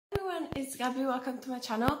it's Gabby. Welcome to my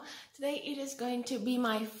channel. Today it is going to be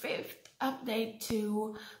my 5th update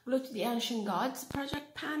to Pluto the Ancient Gods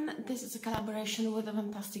project pan. This is a collaboration with the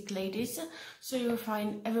PANtastic ladies, so you'll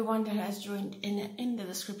find everyone that has joined in the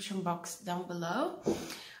description box down below.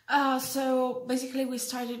 So basically we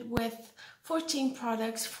started with 14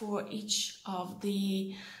 products for each of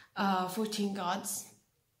the 14 gods,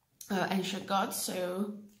 ancient gods,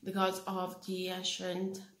 so the gods of the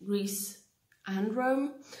ancient Greece and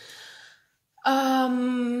Rome.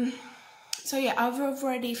 So yeah, I've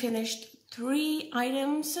already finished 3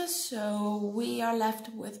 items, so we are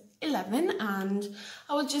left with 11, and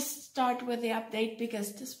I will just start with the update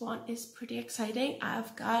because this one is pretty exciting.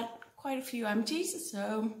 I've got quite a few empties,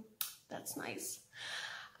 so that's nice.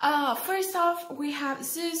 First off, we have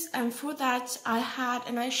Zeus, and for that I had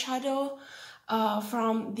an eyeshadow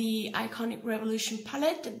from the Iconic Revolution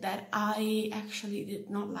palette that I actually did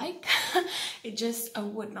not like. It just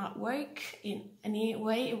would not work in any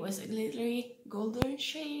way. It was a glittery golden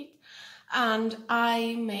shade, and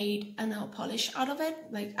I made a nail polish out of it.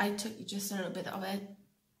 Like, I took just a little bit of it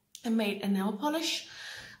and made a nail polish.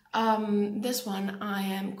 This one I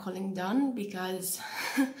am calling done because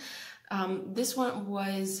this one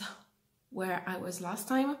was where I was last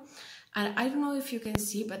time. And I don't know if you can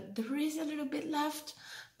see, but there is a little bit left.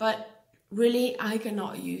 But really, I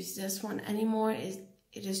cannot use this one anymore. It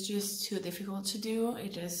is just too difficult to do.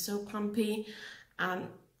 It is so clumpy. And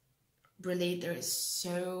really, there is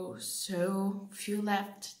so few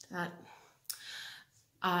left that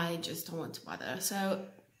I just don't want to bother. So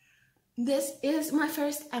this is my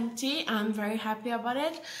first empty. I'm very happy about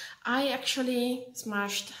it. I actually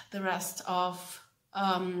smashed the rest of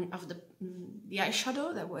the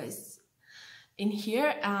eyeshadow that was in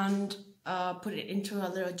here and put it into a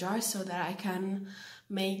little jar so that I can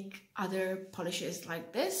make other polishes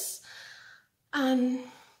like this. And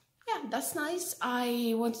yeah, that's nice.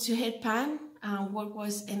 I wanted to hit pan, and what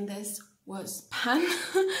was in this was pan.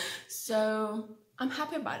 So I'm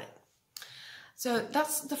happy about it. So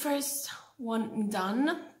that's the first one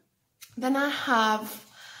done. Then I have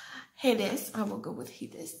Hades. I will go with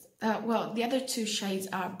Hades. Well, the other 2 shades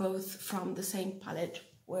are both from the same palette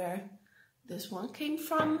where this one came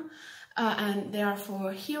from, and they are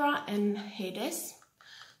for Hera and Hades.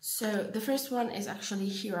 So the first one is actually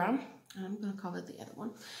Hera, and I'm gonna cover the other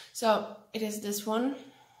one. So it is this one.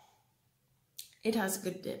 It has a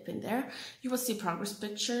good dip in there. You will see progress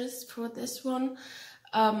pictures for this one.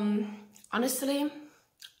 Honestly,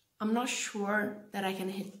 I'm not sure that I can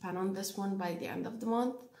hit pan on this one by the end of the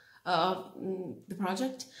month, the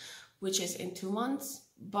project, which is in 2 months,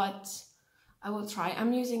 but I will try.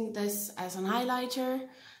 I'm using this as an highlighter.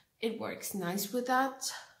 It works nice with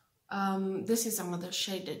that. This is another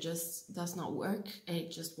shade that just does not work.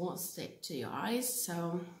 It just won't stick to your eyes.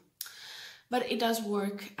 So, but it does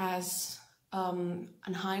work as an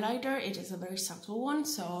highlighter. It is a very subtle one,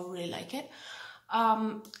 so I really like it.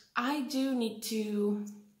 I do need to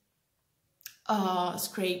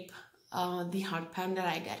scrape the hard pan that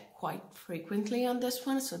I get quite frequently on this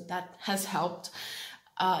one, so that has helped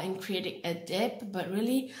in creating a dip. But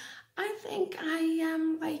really, I think I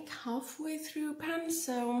am like halfway through pan,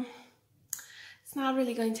 so it's not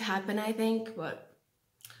really going to happen, I think, but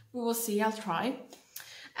we will see. I'll try.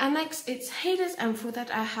 And next it's Hades, and for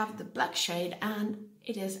that I have the black shade, and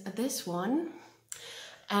it is this one.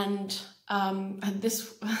 And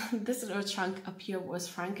this little chunk up here was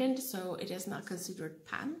frankened, so it is not considered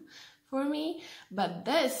pan for me. But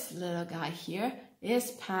this little guy here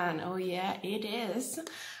is pan. Oh yeah, it is.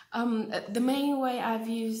 The main way I've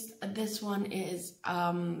used this one is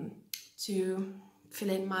to fill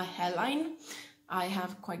in my hairline. I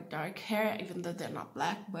have quite dark hair, even though they're not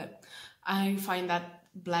black, but I find that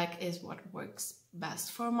black is what works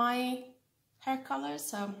best for my hair color.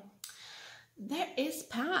 So there is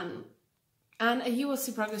pan, and you will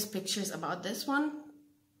see progress pictures about this one.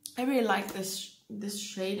 I really like this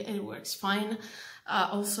shade. It works fine.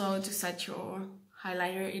 Also, to set your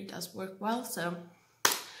highlighter, it does work well. So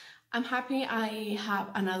I'm happy I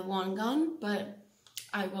have another one gone, but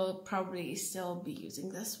I will probably still be using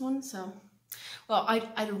this one. So, well,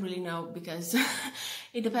 I don't really know, because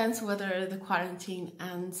it depends whether the quarantine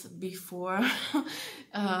ends before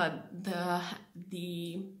the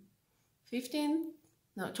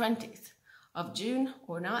 20th of June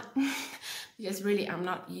or not. Because really I'm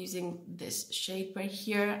not using this shade right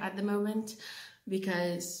here at the moment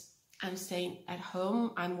because I'm staying at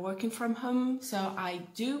home. I'm working from home, so I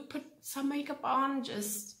do put some makeup on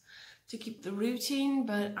just to keep the routine,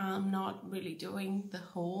 but I'm not really doing the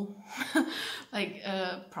whole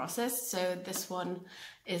process. So this one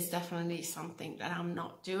is definitely something that I'm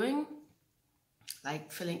not doing.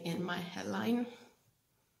 like filling in my headline.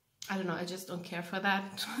 I don't know, I just don't care for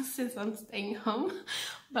that since I'm staying home,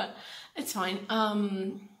 but it's fine.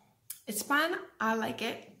 It's fun, I like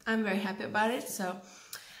it, I'm very happy about it. So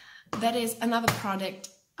that is another product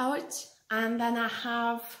out. And then I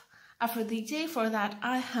have Aphrodite. For that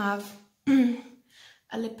I have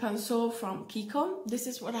a lip pencil from Kiko. This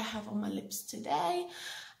is what I have on my lips today,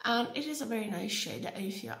 and it is a very nice shade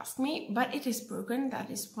if you ask me, but it is broken. That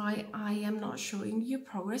is why I am not showing you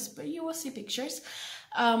progress, but you will see pictures.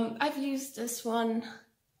 I've used this one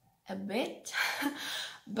a bit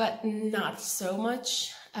but not so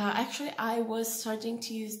much. Actually I was starting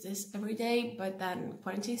to use this every day, but then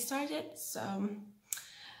quarantine started, so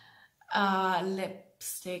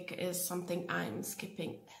lipstick is something I'm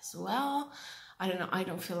skipping as well. I don't know, I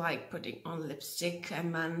don't feel like putting on lipstick,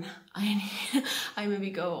 and then I maybe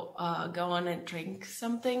go on and drink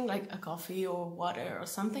something like a coffee or water or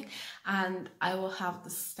something, and I will have the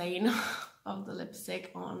stain of the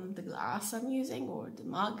lipstick on the glass I'm using or the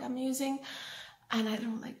mug I'm using, and I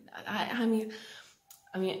don't like that. I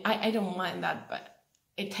mean I don't mind that, but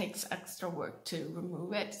it takes extra work to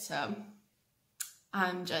remove it, so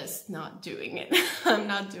I'm just not doing it. I'm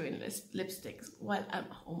not doing lipsticks while I'm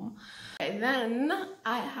home. And then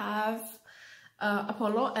I have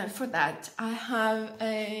Apollo, and for that I have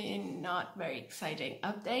a not very exciting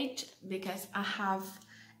update, because I have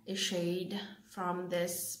a shade from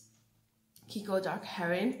this Kiko Dark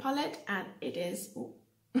Heroine Palette, and it is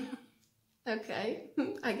okay,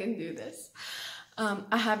 I can do this.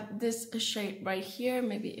 I have this shade right here.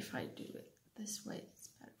 Maybe if I do it this way it's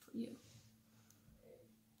better for you.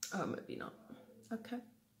 Oh, maybe not. Okay.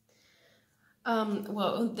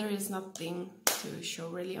 Well, there is nothing to show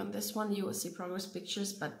really on this one. You will see progress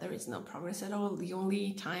pictures, but there is no progress at all. The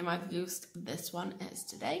only time I've used this one is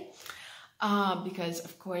today, because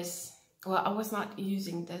of course, well, I was not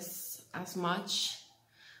using this as much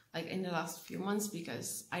like in the last few months,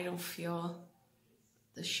 because I don't feel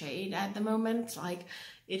the shade at the moment. Like,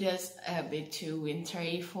 it is a bit too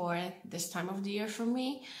wintry for this time of the year for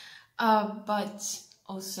me, but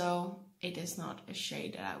also it is not a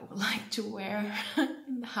shade that I would like to wear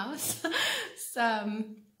in the house. So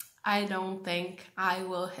I don't think I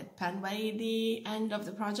will hit pan by the end of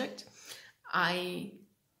the project. I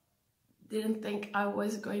didn't think I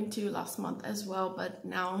was going to last month as well, but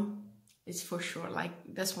now it's for sure, like,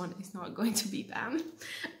 this one is not going to be pan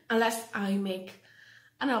unless I make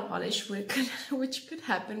a nail polish, which could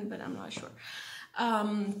happen, but I'm not sure.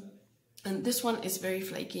 And this one is very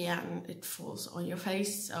flaky and it falls on your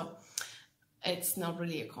face, so it's not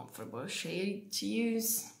really a comfortable shade to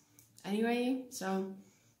use anyway. So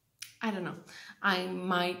I don't know, I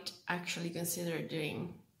might actually consider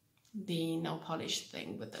doing the nail polish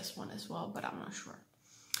thing with this one as well, but I'm not sure.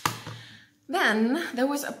 Then there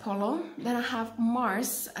was Apollo. Then I have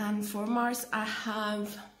Mars, and for Mars I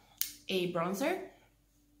have a bronzer.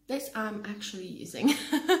 This I'm actually using.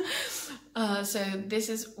 So this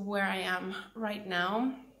is where I am right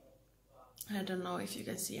now. I don't know if you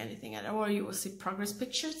can see anything at all, or you will see progress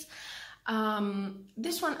pictures.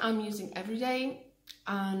 This one I'm using every day,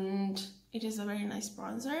 and it is a very nice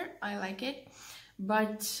bronzer. I like it,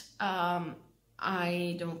 but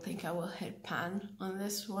I don't think I will hit pan on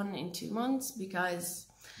this one in 2 months, because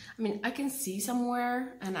I mean, I can see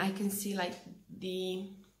somewhere, and I can see like the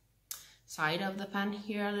side of the pan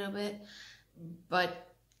here a little bit, but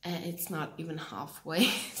it's not even halfway,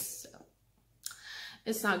 so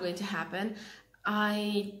it's not going to happen.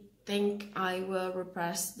 I think I will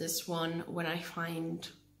repress this one when I find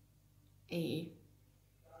a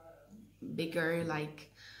bigger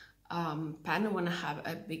like pan, when I have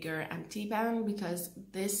a bigger empty pan, because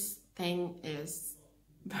this thing is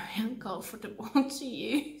very uncomfortable to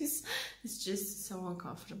use. It's just so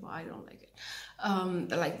uncomfortable. I don't like it.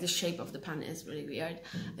 Like, the shape of the pan is really weird.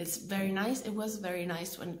 It's very nice. It was very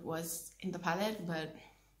nice when it was in the palette, but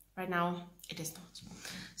right now it is not.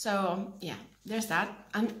 So yeah, there's that.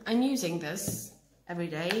 I'm using this every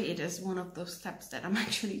day. It is one of those steps that I'm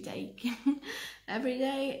actually taking every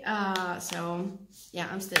day. So yeah,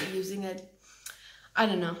 I'm still using it. I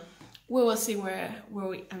don't know. We will see where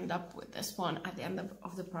we end up with this one at the end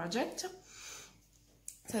of the project.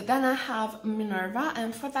 So then I have Minerva,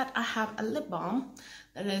 and for that I have a lip balm.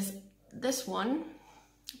 That is this one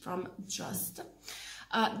from Just.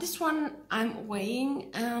 This one I'm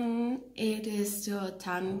weighing, and it is still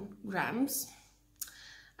 10 grams.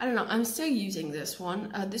 I don't know, I'm still using this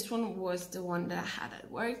one. This one was the one that I had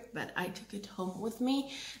at work, but I took it home with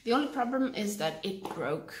me. The only problem is that it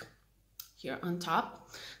broke here on top,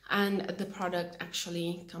 and the product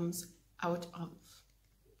actually comes out of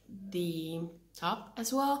the top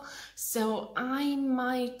as well, so I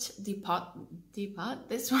might depot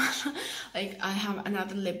this one. Like, I have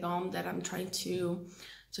another lip balm that I'm trying to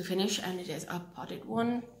finish, and it is a potted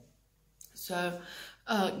one. So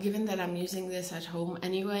given that I'm using this at home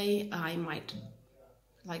anyway, I might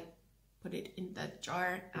like put it in that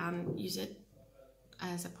jar and use it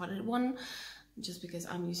as a potted one, just because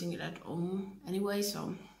I'm using it at home anyway,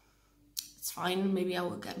 so it's fine. Maybe I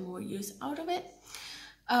will get more use out of it.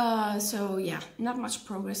 So yeah, not much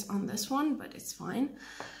progress on this one, but it's fine.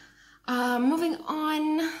 Moving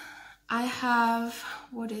on, I have,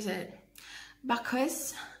 what is it?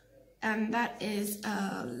 Bacchus, and that is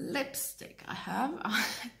a lipstick I have. I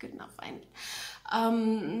could not find it.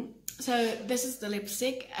 So this is the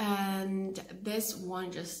lipstick, and this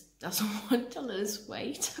one just doesn't want to lose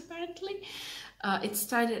weight, apparently. It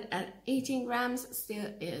started at 18 grams, still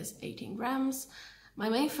is 18 grams. My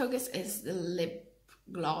main focus is the lip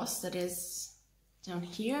gloss that is down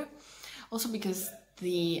here, also because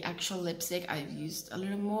the actual lipstick I've used a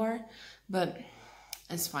little more, but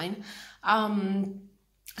it's fine.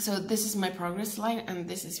 So this is my progress line, and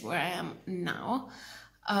this is where I am now.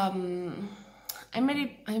 I'm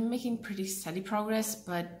making pretty steady progress,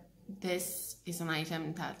 but this is an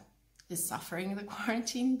item that is suffering the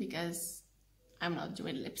quarantine because I'm not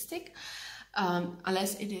doing lipstick.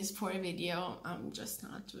 Unless it is for a video, I'm just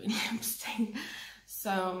not doing lipstick.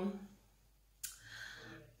 So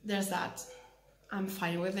there's that. I'm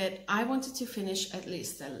fine with it. I wanted to finish at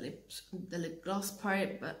least the lip gloss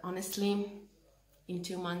part, but honestly, in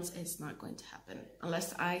 2 months it's not going to happen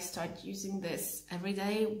unless I start using this every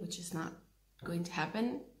day, which is not going to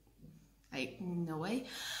happen. Like, no way.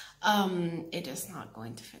 It is not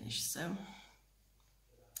going to finish, so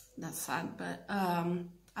that's sad, but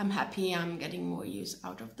I'm happy I'm getting more use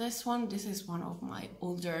out of this one. This is one of my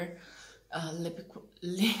older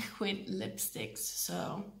liquid lipsticks,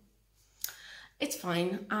 so it's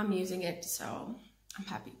fine. I'm using it, so I'm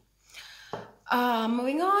happy.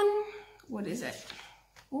 Moving on, what is it?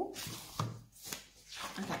 Ooh.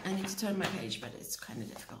 Okay, I need to turn my page, but it's kind of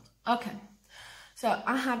difficult. Okay, so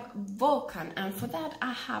I have Vulcan, and for that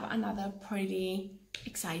I have another pretty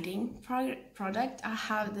exciting product. I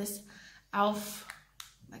have this elf,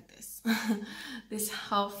 like this, this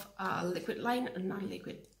half liquid liner, not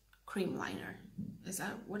liquid, cream liner. Is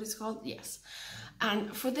that what it's called? Yes.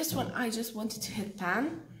 And for this one, I just wanted to hit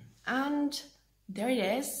pan, and there it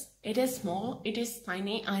is. It is small, it is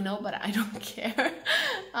tiny, I know, but I don't care.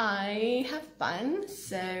 I have fun,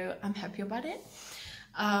 so I'm happy about it.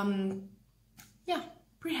 Yeah,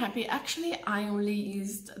 pretty happy. Actually, I only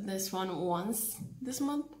used this one once this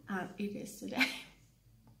month, and it is today.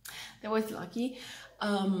 That was lucky.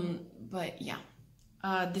 But yeah,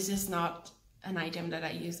 this is not an item that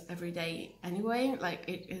I use every day anyway. Like,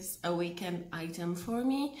 it is a weekend item for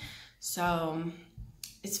me, so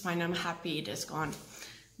it's fine. I'm happy it is gone,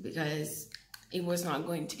 because it was not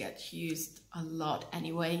going to get used a lot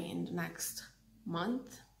anyway in the next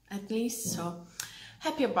month at least, so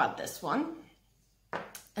happy about this one.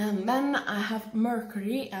 And then I have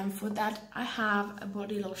Mercury, and for that I have a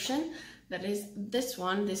body lotion that is this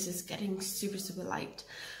one. This is getting super light.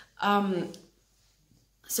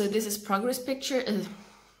 So this is progress picture,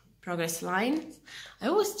 progress lines. I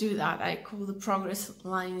always do that. I call the progress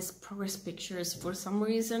lines progress pictures for some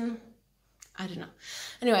reason. I don't know.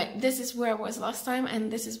 Anyway, this is where I was last time,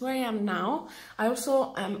 and this is where I am now. I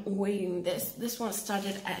also am weighing this. This one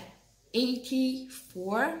started at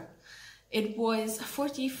 84. It was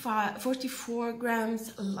 44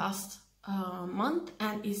 grams last month,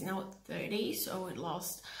 and is now 30, so it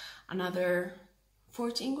lost another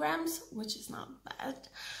 14 grams, which is not bad.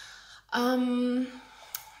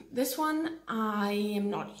 This one I am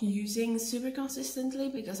not using super consistently,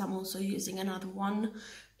 because I'm also using another one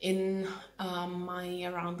in my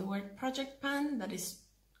Around the World project pan that is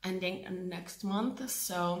ending next month,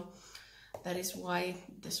 so that is why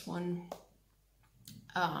this one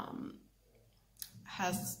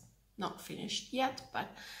has not finished yet, but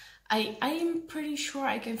I am pretty sure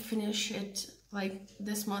I can finish it like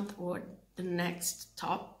this month or the next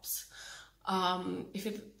tops. If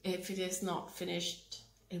it is not finished,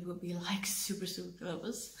 it will be like super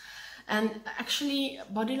close. And actually,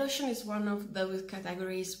 body lotion is one of those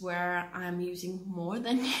categories where I'm using more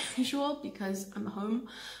than usual, because I'm home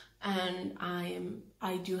and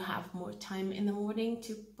I do have more time in the morning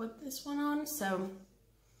to put this one on. So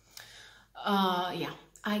yeah,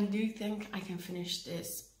 I do think I can finish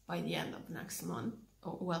this by the end of next month,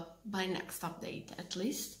 or well, by next update at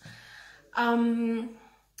least.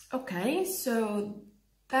 Okay, so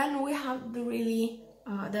then we have the really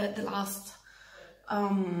the last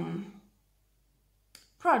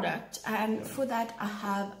product, and for that I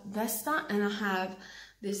have Vesta, and I have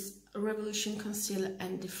this Revolution Conceal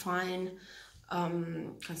and Define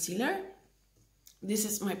concealer. This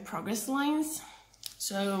is my progress lines.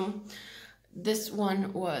 So this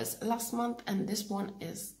one was last month and this one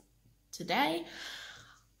is today.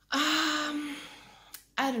 I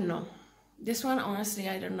don't know. This one, honestly,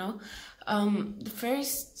 I don't know. The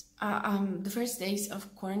first days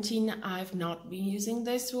of quarantine, I've not been using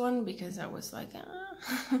this one because I was like,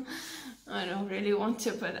 I don't really want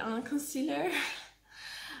to put on a concealer.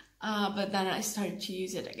 But then I started to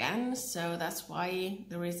use it again, so that's why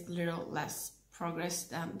there is a little less progress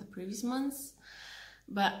than the previous months.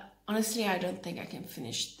 But honestly, I don't think I can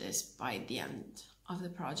finish this by the end of the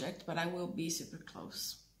project, but I will be super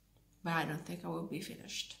close. But I don't think I will be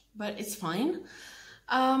finished, but it's fine.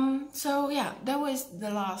 So yeah, that was the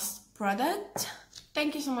last product.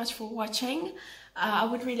 Thank you so much for watching. I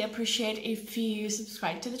would really appreciate if you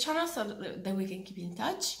subscribe to the channel so that we can keep in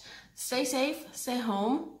touch. Stay safe, stay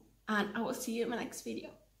home, and I will see you in my next video.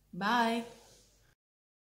 Bye!